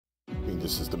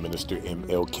This is the Minister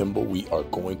M.L. Kimble. We are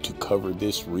going to cover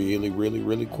this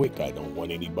really quick. I don't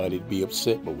want anybody to be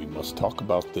upset, but we must talk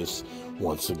about this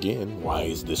once again. Why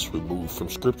is this removed from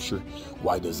Scripture?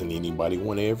 Why doesn't anybody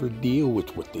want to ever deal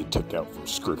with what they took out from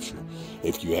Scripture?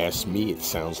 If you ask me, it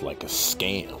sounds like a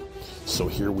scam. So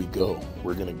here we go.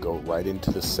 We're going to go right into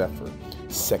the Sefer,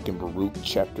 2 Baruch,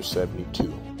 chapter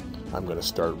 72. I'm going to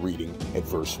start reading at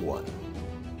verse 1.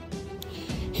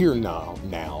 Hear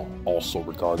now also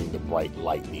regarding the bright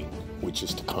lightning, which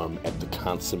is to come at the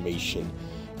consummation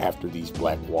after these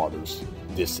black waters.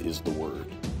 This is the word.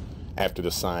 After the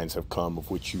signs have come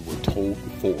of which you were told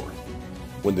before,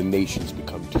 when the nations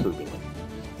become turbulent,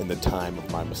 and the time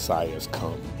of my Messiah has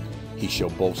come, he shall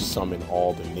both summon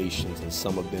all the nations, and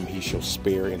some of them he shall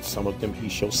spare, and some of them he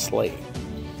shall slay.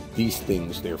 These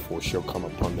things therefore shall come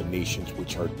upon the nations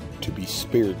which are to be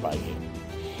spared by him.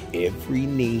 Every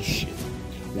nation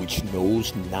which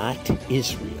knows not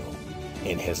Israel,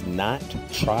 and has not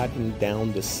trodden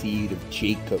down the seed of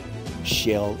Jacob,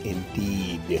 shall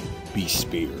indeed be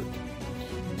spared.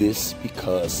 This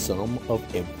because some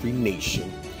of every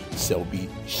nation shall be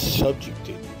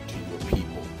subjected to your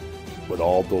people, but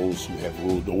all those who have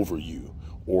ruled over you,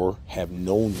 or have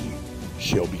known you,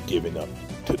 shall be given up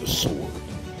to the sword.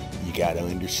 You got to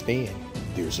understand,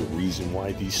 there's a reason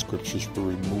why these scriptures were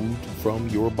removed from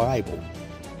your Bible.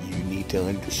 You need to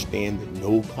understand that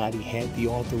nobody had the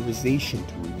authorization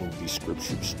to remove these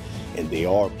scriptures, and they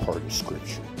are part of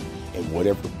Scripture. And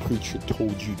whatever preacher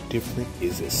told you different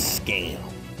is a scam.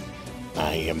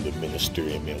 I am the Minister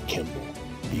M.L. Kimble.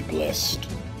 Be blessed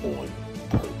on